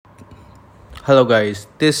Hello, guys.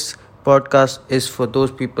 This podcast is for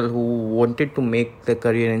those people who wanted to make their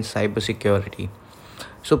career in cybersecurity.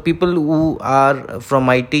 So, people who are from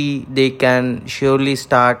IT, they can surely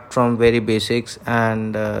start from very basics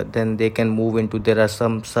and then they can move into. There are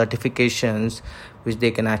some certifications which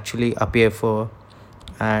they can actually appear for,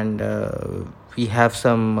 and we have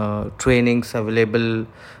some trainings available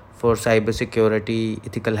for cybersecurity,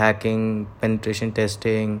 ethical hacking, penetration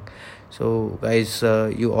testing. So, guys,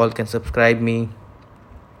 you all can subscribe me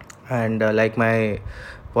and like my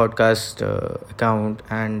podcast account,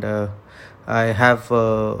 and I have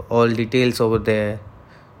all details over there.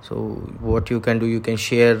 So what you can do, you can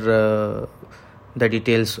share the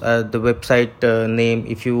details, the website name,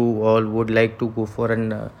 if you all would like to go for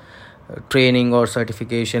an training or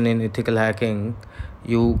certification in ethical hacking.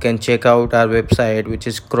 You can check out our website, which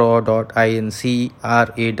is craw.in.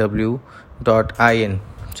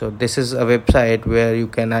 So this is a website where you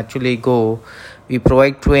can actually go. We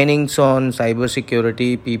provide trainings on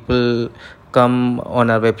cybersecurity. People come on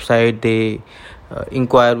our website, they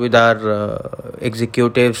inquire with our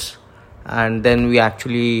executives, and then we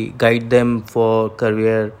actually guide them for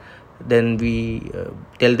career. Then we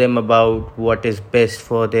tell them about what is best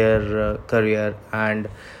for their career, and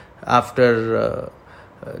after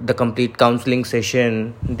the complete counseling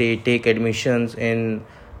session, they take admissions in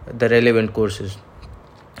the relevant courses.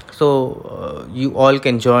 So you all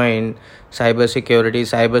can join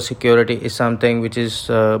cybersecurity is something which is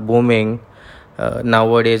booming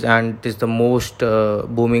nowadays, and it is the most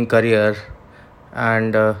booming career.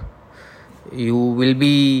 And you will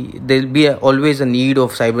be there'll be always a need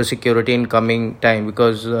of cybersecurity in coming time,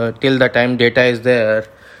 because till the time data is there,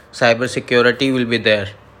 cybersecurity will be there.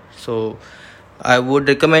 So I would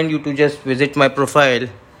recommend you to just visit my profile,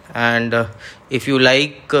 and if you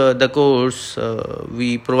like the course,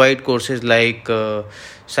 we provide courses like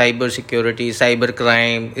cyber security, cyber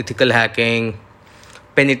crime, ethical hacking,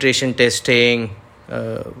 penetration testing.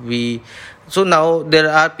 We So now there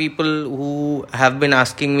are people who have been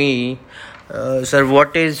asking me, sir,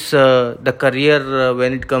 what is the career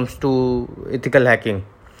when it comes to ethical hacking?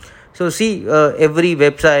 So see, every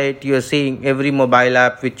website you're seeing, every mobile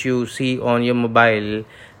app which you see on your mobile,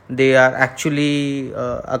 they are actually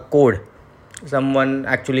a code. Someone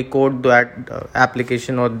actually code that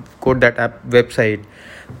application or code that website.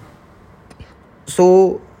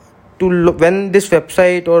 So when this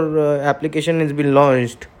website or application has been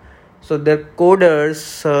launched, so the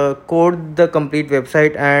coders code the complete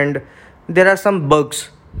website, and there are some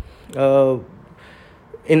bugs uh,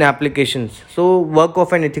 in applications. So work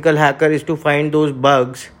of an ethical hacker is to find those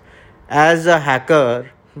bugs, as a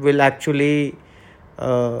hacker will actually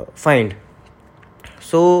find.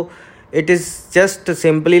 So it is just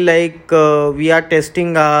simply like we are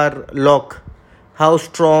testing our lock, how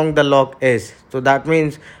strong the lock is. So that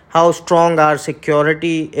means how strong our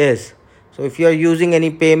security is. So if you are using any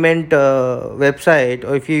payment website,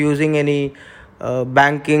 or if you're using any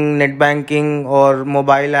banking, net banking, or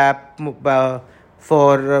mobile app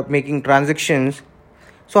for making transactions,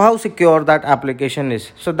 so how secure that application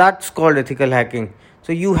is, so that's called ethical hacking.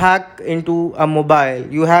 So you hack into a mobile,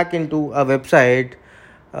 you hack into a website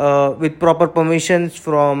with proper permissions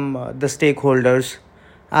from the stakeholders,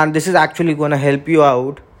 and this is actually going to help you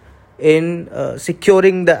out in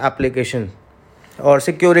securing the application or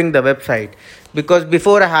securing the website. Because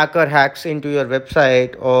before a hacker hacks into your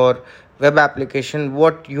website or web application,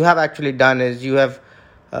 what you have actually done is you have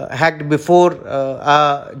hacked before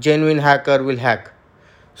a genuine hacker will hack.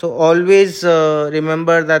 So always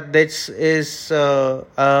remember that this is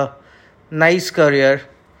a nice career.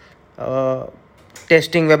 uh,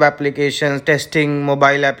 Testing web applications, testing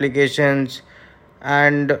mobile applications,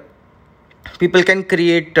 and people can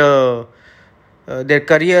create their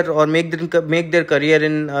career or make their career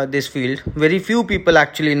in this field. Very few people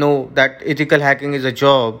actually know that ethical hacking is a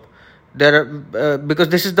job. There are because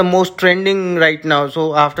this is the most trending right now.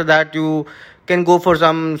 So after that, you can go for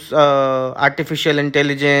some artificial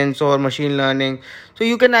intelligence or machine learning. So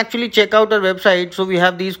you can actually check out our website. So we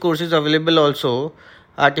have these courses available also: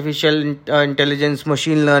 artificial intelligence,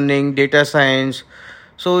 machine learning, data science.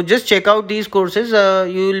 So just check out these courses.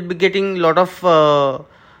 You will be getting a lot of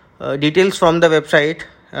details from the website,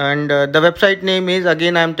 and the website name is,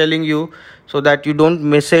 again I am telling you so that you don't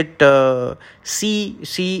miss it, CRAW.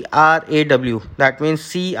 That means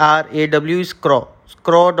CRAW is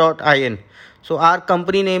craw.in. So our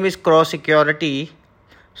company name is Craw Security.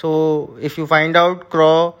 So if you find out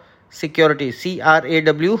Craw Security,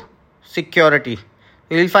 CRAW Security,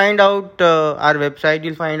 you will find out our website.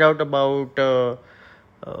 You'll find out about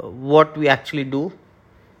what we actually do,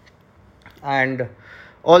 and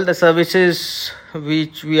all the services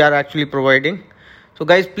which we are actually providing. So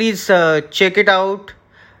guys, please check it out.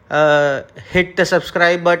 Hit the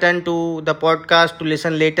subscribe button to the podcast to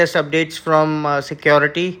listen latest updates from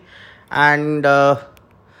security, and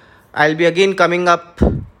I'll be again coming up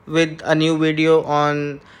with a new video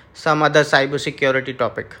on some other cybersecurity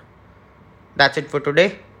topic. That's it for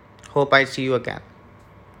today. Hope I see you again.